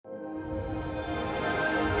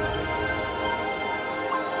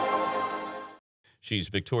She's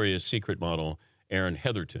Victoria's Secret model Erin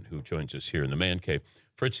Heatherton, who joins us here in the Man Cave.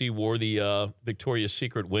 Fritzy wore the Victoria's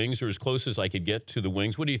Secret wings, or as close as I could get to the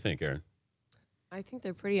wings. What do you think, Erin? I think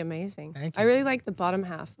they're pretty amazing. Thank you. I really like the bottom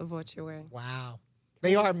half of what you're wearing. Wow.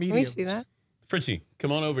 They are mediums. Can we see that? Fritzy,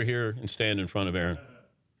 come on over here and stand in front of Erin.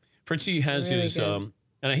 Fritzy has Really his, and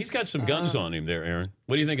he's got some guns on him there, Erin.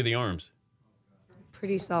 What do you think of the arms?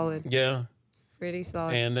 Pretty solid. Yeah. Pretty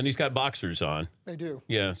solid. And then he's got boxers on. They do.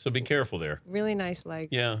 Yeah, so be careful there. Really nice legs.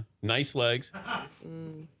 Yeah, nice legs.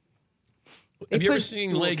 Have you ever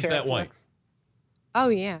seen legs that white? Oh,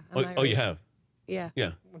 yeah. Oh, you have? Yeah.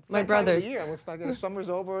 Yeah. My brothers. Yeah, it's like the summer's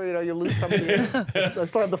over, you lose some of the I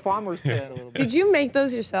still have the farmer's tan a little bit. Did you make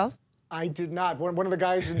those yourself? I did not. One of the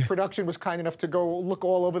guys in production was kind enough to go look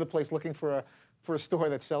all over the place looking for a store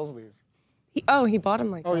that sells these. He bought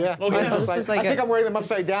them like Oh, that. yeah. Oh, yeah. I think I'm wearing them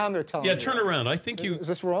upside down, they're telling me. Yeah, turn around. I think you... Is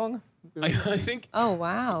this wrong? I think... Oh,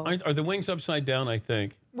 wow. Are the wings upside down, I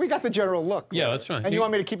think? We got the general look. Yeah, that's right. And you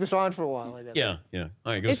want me to keep this on for a while, I guess. Yeah, yeah.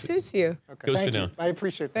 All right, go It suits you. Okay. Go Thank sit you. down. I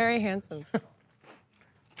appreciate that. Very handsome.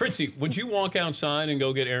 Fritzy, would you walk outside and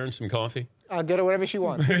go get Erin some coffee? I'll get her whatever she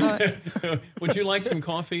wants. Would you like some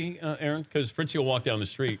coffee, Erin? Because Fritzy will walk down the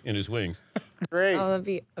street in his wings. Great. Oh, that'd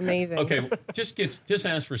be amazing. Okay, just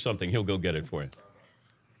ask for something. He'll go get it for you.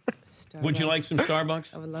 Starbucks. Would you like some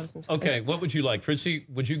Starbucks? I would love some. Okay, what would you like? Fritzy,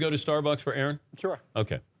 would you go to Starbucks for Erin? Sure.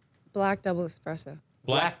 Okay. Black double espresso.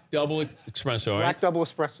 Black double espresso, all right? Black double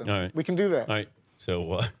espresso. All right. We can do that. All right,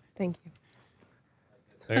 so Thank you.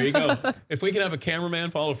 there you go. If we could have a cameraman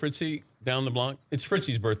follow Fritzy down the block. It's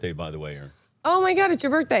Fritzy's birthday, by the way, Erin. Oh, my God, it's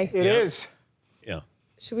your birthday. It is. Yeah.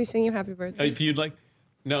 Should we sing you happy birthday? If you'd like.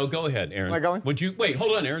 No, go ahead, Erin. Am I going? Would you wait?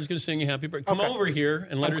 Hold on, Erin's going to sing you happy birthday. Come Okay. over here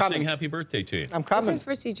and let I'm her coming. sing happy birthday to you. I'm coming. Isn't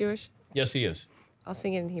Fritzy Jewish? Yes, he is. I'll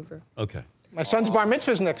sing it in Hebrew. Okay. My son's bar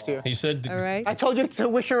mitzvah's next year. He said. All right. I told you to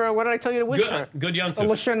wish her, what did I tell you to wish her? Good A Yontif.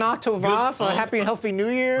 Lashana Tovah, Good- a happy and healthy New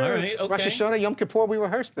Year. All right, okay. Rosh Hashanah, Yom Kippur, we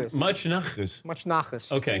rehearsed this. Much nachas. Much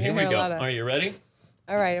nachas. Okay, here You we hear a go. lot of- Are you ready?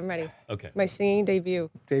 All right, I'm ready. Okay. My singing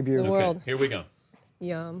debut. Debut. The Okay. world. Here we go.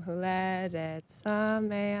 Yom Huledet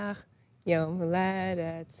Sameach. Yom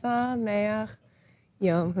Huledet Sameach.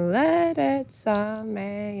 Yom Huledet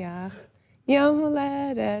Sameach. Yom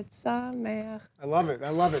Huledet Sameach. I love it. I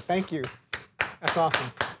love it. Thank you. That's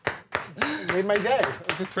awesome. You made my day.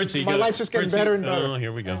 Fritzy, My life's just getting Fritzy, better and better. Oh,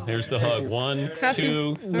 here we go. Here's the hug. 1, Happy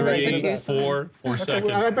 2, birthday 3, to you. 4 Okay, well, I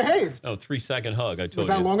seconds. behaved. Oh, 3-second hug. I told Was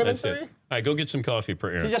you. that longer than That's it. 3? All right, go get some coffee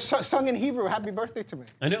for You Erin. just sung in Hebrew, happy birthday to me.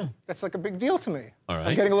 I know. That's like a big deal to me. All right.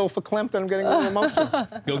 I'm getting a little verklempt and I'm getting a little emotional.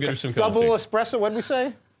 Go get her some coffee. Double espresso, what did we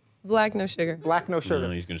say? Black, no sugar. Black, no sugar. No,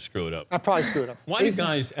 he's going to screw it up. I probably screwed up. Why do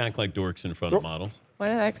guys act like dorks in front of models? Why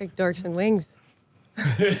do I act like dorks and wings?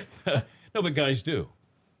 No, but guys do.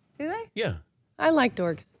 Do they? Yeah. I like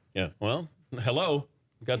dorks. Yeah. Well, hello.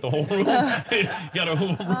 Got the whole room. Got a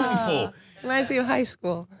whole room full. Reminds me of high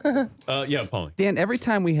school. Yeah, Paulie. Dan, every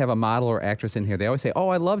time we have a model or actress in here, they always say, "Oh,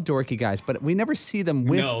 I love dorky guys," but we never see them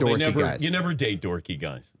with No, dorky they never. guys. You never date dorky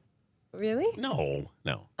guys. Really? No,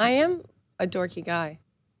 no. I am a dorky guy.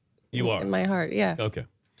 You are. In my heart, yeah. Okay.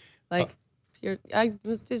 Like, I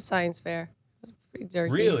did science fair. It was pretty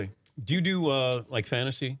dorky. Really? Do you do like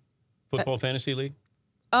fantasy, football fantasy league?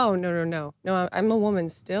 Oh, no. No, I'm a woman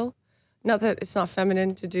still. Not that it's not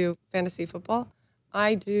feminine to do fantasy football.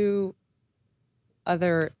 I do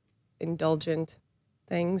other indulgent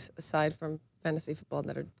things aside from fantasy football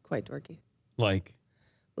that are quite dorky. Like?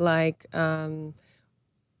 Like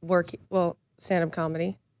stand-up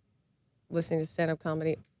comedy, listening to stand-up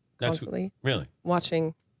comedy constantly, Really?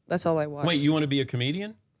 watching. That's all I watch. Wait, you want to be a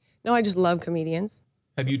comedian? No, I just love comedians.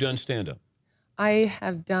 Have you done stand-up? I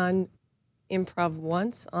have done improv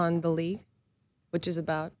once on The League, which is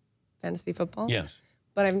about fantasy football. Yes.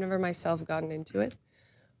 But I've never myself gotten into it.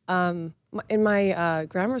 In my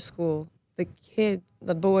grammar school,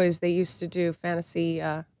 the boys, they used to do fantasy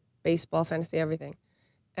baseball, fantasy everything.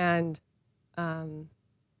 And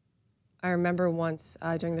I remember once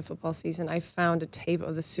during the football season, I found a tape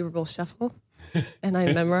of the Super Bowl Shuffle, and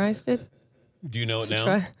I memorized it. Do you know it now?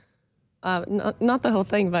 Try. Not the whole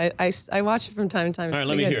thing, but I watch it from time to time. All right,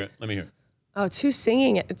 let me hear it. Let me hear it. Oh, two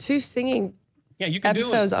singing Yeah, you can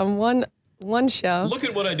episodes do it. on one show. Look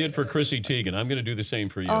at what I did for Chrissy Teigen. I'm going to do the same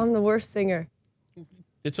for you. I'm the worst singer.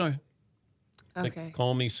 It's all right. They Okay.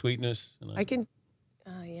 call me sweetness. And I can,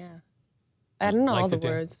 yeah. I don't know Like all the to do-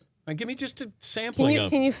 words. All right, give me just a sampling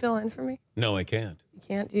of. Can you fill in for me? No, I can't. You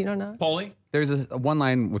can't? You don't know? Paulie? There's a one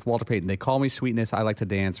line with Walter Payton. They call me sweetness. I like to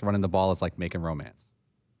dance. Running the ball is like making romance.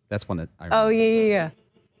 That's one that I remember. Oh, yeah.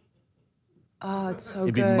 Oh, it's so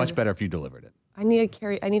It'd good. be much better if you delivered it. I need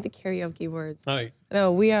the karaoke words. All right.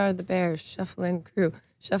 No, we are the Bears, shuffling crew.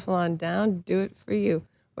 Shuffle on down, do it for you.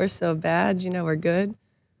 We're so bad, we're good.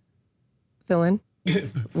 Fill in.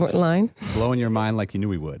 Line. Blowing your mind like you knew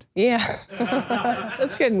we would. Yeah.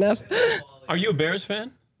 That's good enough. Are you a Bears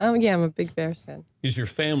fan? Yeah, I'm a big Bears fan. Is your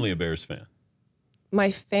family a Bears fan?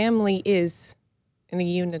 My family is, in a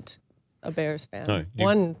unit, a Bears fan. All right.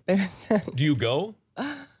 One Bears fan. Do you go?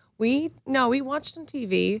 We watched on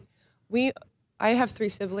TV. I have 3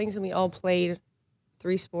 siblings, and we all played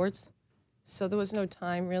 3 sports. So there was no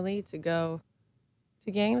time, really, to go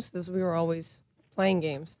to games because we were always playing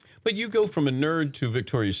games. But you go from a nerd to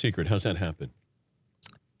Victoria's Secret. How's that happen?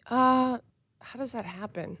 How does that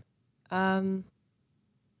happen? Well,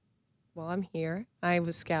 I'm here. I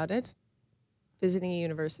was scouted, visiting a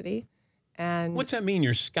university, and What's that mean?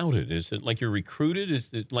 You're scouted? Is it like you're recruited? Is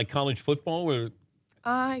it like college football? Or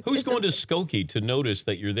who's going to Skokie to notice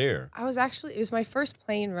that you're there? it was my first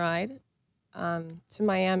plane ride to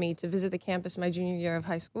Miami to visit the campus my junior year of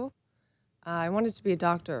high school. I wanted to be a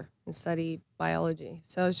doctor and study biology.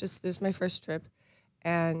 So this was my first trip.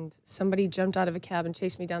 And somebody jumped out of a cab and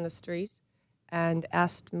chased me down the street and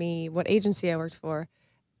asked me what agency I worked for.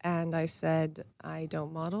 And I said, I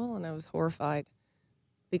don't model. And I was horrified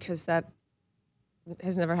because that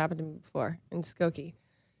has never happened to me before in Skokie.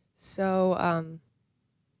 So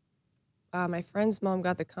my friend's mom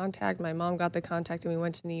got the contact. My mom got the contact, and we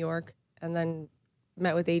went to New York and then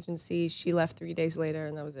met with agencies. She left 3 days later,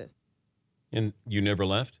 and that was it. And you never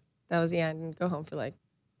left? That was, I didn't go home for like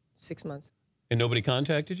 6 months. And nobody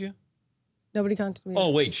contacted you? Nobody contacted me. Oh,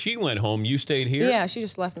 wait, she went home. You stayed here? Yeah, she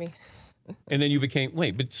just left me. And then you became,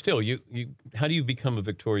 but still, how do you become a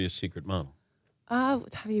Victoria's Secret model? How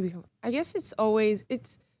do you become? I guess it's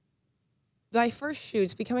my first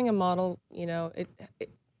shoots, becoming a model,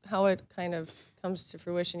 how it kind of comes to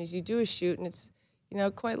fruition is you do a shoot and it's,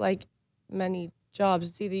 quite like many jobs.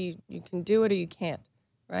 It's either you can do it or you can't,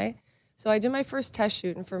 right? So I did my first test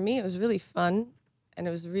shoot, and for me, it was really fun and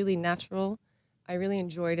it was really natural. I really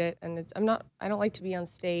enjoyed it, and I don't like to be on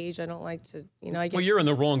stage. I don't like to, Well, you're in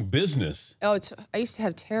the wrong business. I used to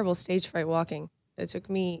have terrible stage fright walking. It took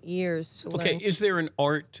me years to learn. Okay, is there an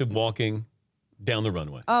art to walking down the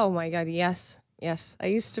runway? Oh my God, yes. I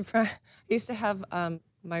used to have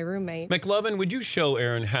my roommate. McLovin, would you show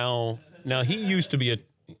Erin how, now he used to be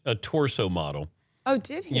a torso model. Oh,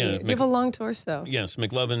 did he? Yeah, Do you have a long torso? Yes,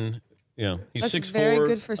 McLovin, yeah. He's That's 6'4". very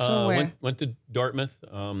good for swimwear. Went to Dartmouth.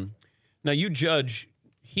 Now you judge,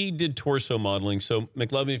 he did torso modeling. So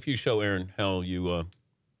McLovin, if you show Erin how you...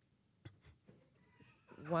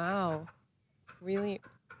 Wow. Really?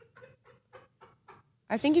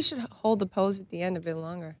 I think you should hold the pose at the end a bit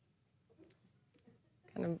longer.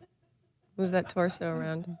 Kind of move that torso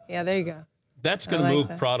around. Yeah, there you go. That's going to like move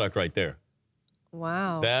that. product right there.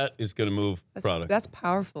 Wow. That is going to move product. That's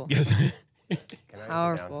powerful. Yes.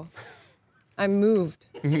 Powerful. I'm moved.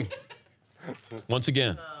 Once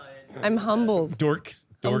again, I'm humbled. dorks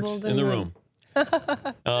Humbled in and the moved.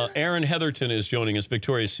 room. Erin Heatherton is joining us,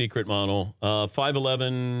 Victoria's Secret model.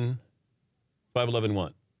 5'11",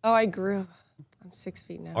 what? Oh, I grew. I'm 6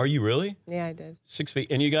 feet now. Are you really? Yeah, I did. 6 feet.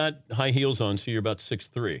 And you got high heels on, so you're about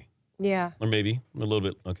 6'3". Yeah. Or maybe a little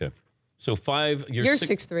bit. Okay. So You're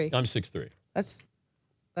 6'3". I'm 6'3".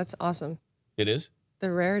 That's awesome. It is?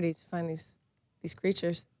 The rarity to find these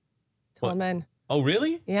creatures, tall What? men. Oh,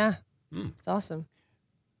 really? Yeah, Hmm. it's awesome.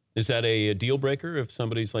 Is that a deal breaker if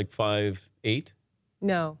somebody's like 5'8"?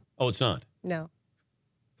 No, Oh, it's not. no,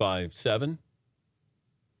 5'7"?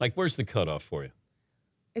 Like, where's the cutoff for you?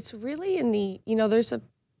 it's really in the there's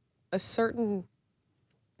a certain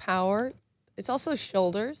power. It's also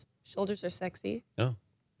shoulders. Shoulders are sexy. Oh.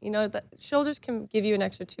 That shoulders can give you an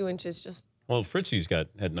extra 2 inches. Just Well, Fritzy's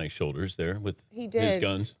had nice shoulders there with he his did.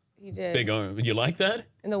 guns. He did. Big arm. You like that?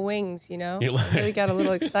 And the wings. You I like- really got a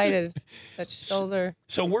little excited. That shoulder.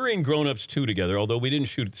 So we're in Grown Ups 2 together, although we didn't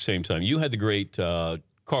shoot at the same time. You had the great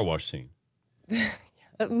car wash scene.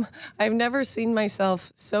 I've never seen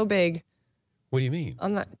myself so big What do you mean?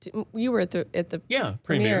 on that. You were at the Yeah,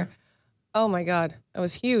 premiere. premiere. Oh my God, it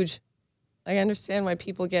was huge. I understand why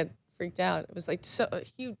people get freaked out. It was like so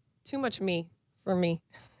huge, too much me for me.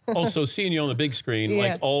 Also, seeing you on the big screen, Yeah.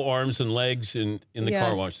 like all arms and legs in the car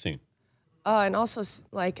Yes. wash scene. And also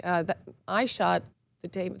I shot the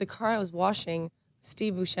day the car I was washing.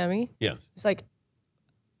 Steve Buscemi. Yeah. It's like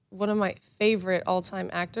one of my favorite all-time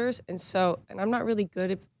actors, and I'm not really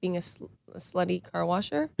good at being a slutty car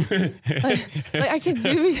washer. like I could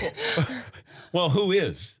do. Well, who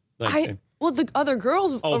is? Like, Well, the other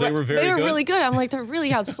girls, they were very good? really good. I'm like, they're really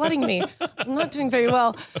outsledding me. I'm not doing very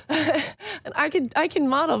well. And I can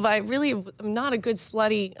model, but I'm not a good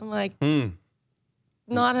slutty. I'm like,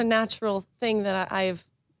 not a natural thing that I've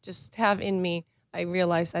just have in me. I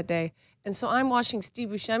realized that day. And so I'm washing Steve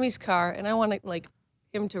Buscemi's car, and I want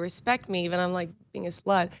him to respect me, but I'm like being a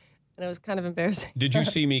slut. And it was kind of embarrassing. Did you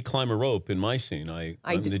see me climb a rope in my scene? I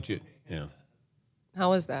did. Yeah. How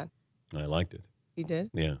was that? I liked it. You did?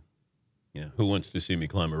 Yeah. Yeah. Who wants to see me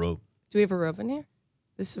climb a rope? Do we have a rope in here?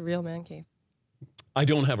 This is a real man cave. I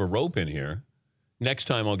don't have a rope in here. Next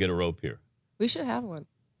time I'll get a rope here. We should have one.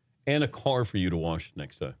 And a car for you to wash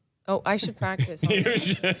next time. Oh, I should practice.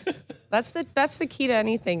 That's the key to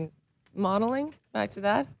anything. Modeling, back to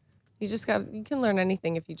that. You can learn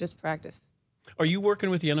anything if you just practice. Are you working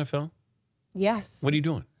with the NFL? Yes. What are you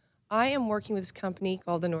doing? I am working with this company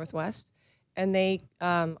called the Northwest, and they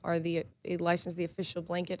they license the official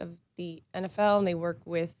blanket of the NFL, and they work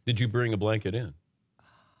with. Did you bring a blanket in?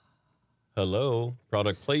 Hello,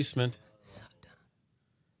 product placement. So dumb.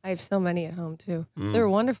 I have so many at home too. They're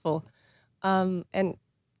wonderful, and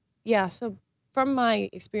yeah. So from my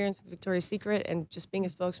experience with Victoria's Secret and just being a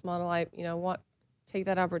spokesmodel, I want to take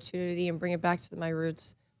that opportunity and bring it back to my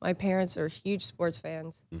roots. My parents are huge sports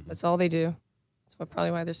fans. That's all they do. That's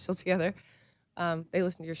probably why they're still together. They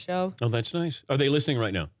listen to your show. Oh, that's nice. Are they listening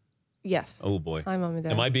right now? Yes. Oh, boy. Hi, Mom and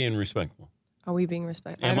Dad. Am I being respectful? Are we being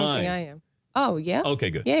respectful? Am I don't I? think I am. Oh, yeah? Okay,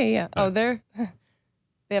 good. Yeah. Oh, they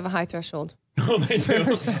have a high threshold. Oh, they do?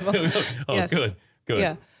 Respectful. Oh, Yes. good.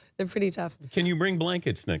 Yeah, they're pretty tough. Can you bring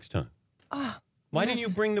blankets next time? Why didn't you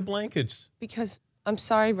yes. bring the blankets? Because, I'm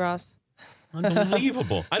sorry, Ross.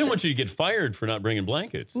 Unbelievable. I don't want you to get fired for not bringing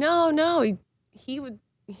blankets. No. He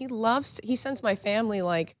sends my family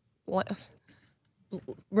like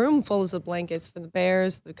roomfuls of blankets for the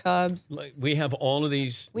Bears, the Cubs. Like, we have all of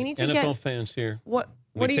these We need to NFL fans here. What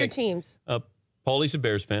are your teams? Paulie's a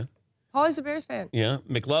Bears fan. Paulie's a Bears fan. Yeah.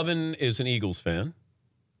 McLovin is an Eagles fan.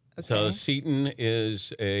 Okay. So Seaton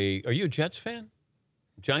is are you a Jets fan?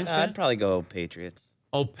 Giants fan? I'd probably go Patriots.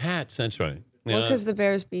 Oh, Pats, that's right. Well, because the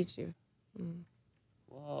Bears beat you.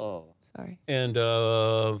 Whoa. Sorry. And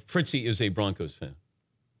Fritzy is a Broncos fan.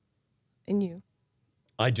 And you?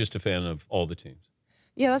 I'm just a fan of all the teams.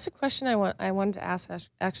 Yeah, that's a question I wanted to ask,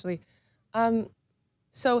 actually.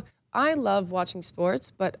 So I love watching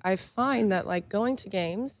sports, but I find that like going to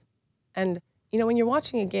games and, when you're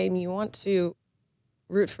watching a game, you want to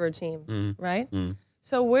root for a team, right?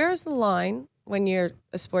 So where's the line when you're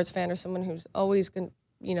a sports fan or someone who's always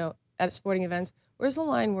at sporting events? Where's the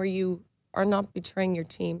line where you are not betraying your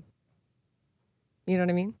team? You know what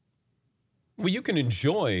I mean? Well, you can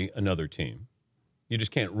enjoy another team. You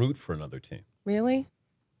just can't root for another team. Really?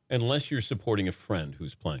 Unless you're supporting a friend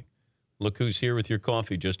who's playing. Look who's here with your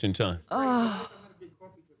coffee just in time. Oh.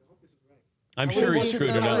 I'm sure he screwed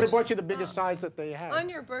it I would up. have bought you the biggest size that they had. On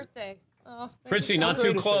your birthday. Oh, Fritzy, not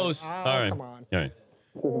too close. All right. Come on. All right.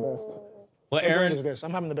 Well, What brand Erin, is this?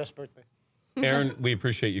 I'm having the best birthday. Erin, we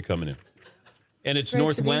appreciate you coming in. And it's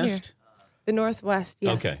great to be Northwest? The Northwest,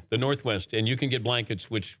 yes. Okay, the Northwest. And you can get blankets,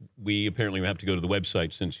 which we apparently have to go to the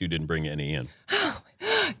website since you didn't bring any in.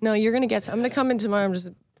 No, you're going to get some. I'm going to come in tomorrow and just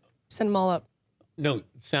send them all up. No,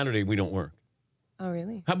 Saturday we don't work. Oh,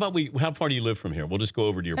 really? How far do you live from here? We'll just go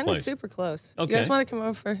over to your Kind of place. super close. Okay. You guys want to come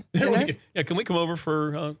over for dinner? Yeah, can we come over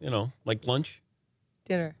for, like lunch?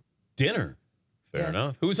 Dinner. Dinner. Fair Yeah.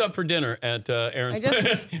 enough. Who's up for dinner at Erin's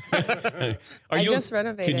I just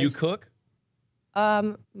renovated. Can you cook?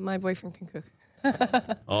 My boyfriend can cook.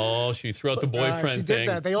 Oh, she threw out the boyfriend she did thing.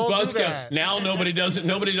 that. They all do Buzzkill. that. Now nobody does it.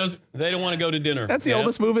 Nobody does it. They don't want to go to dinner. That's the Yeah?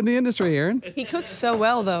 oldest move in the industry, Erin. He cooks so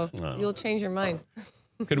well, though. Oh. You'll change your mind.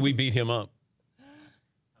 Could we beat him up?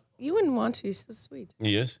 You wouldn't want to. He's so sweet.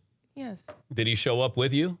 He is? Yes. Did he show up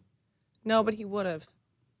with you? No, but he would have.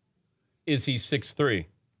 Is he 6'3"?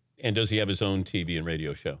 And does he have his own TV and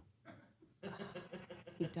radio show?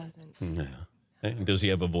 He doesn't. Yeah. And does he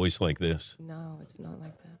have a voice like this? No, it's not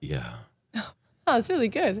like that. Yeah. Oh, it's really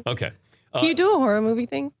good. Okay. Can you do a horror movie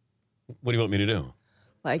thing? What do you want me to do?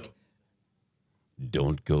 Like,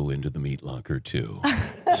 Don't go into the meat locker, too.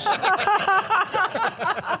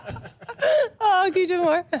 oh, can you do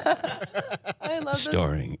more? I love this.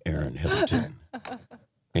 Starring Erin Heatherton.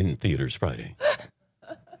 In theaters Friday.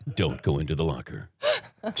 Don't go into the locker,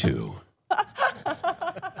 2.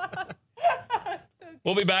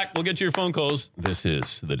 We'll be back. We'll get to your phone calls. This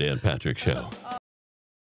is The Dan Patrick Show.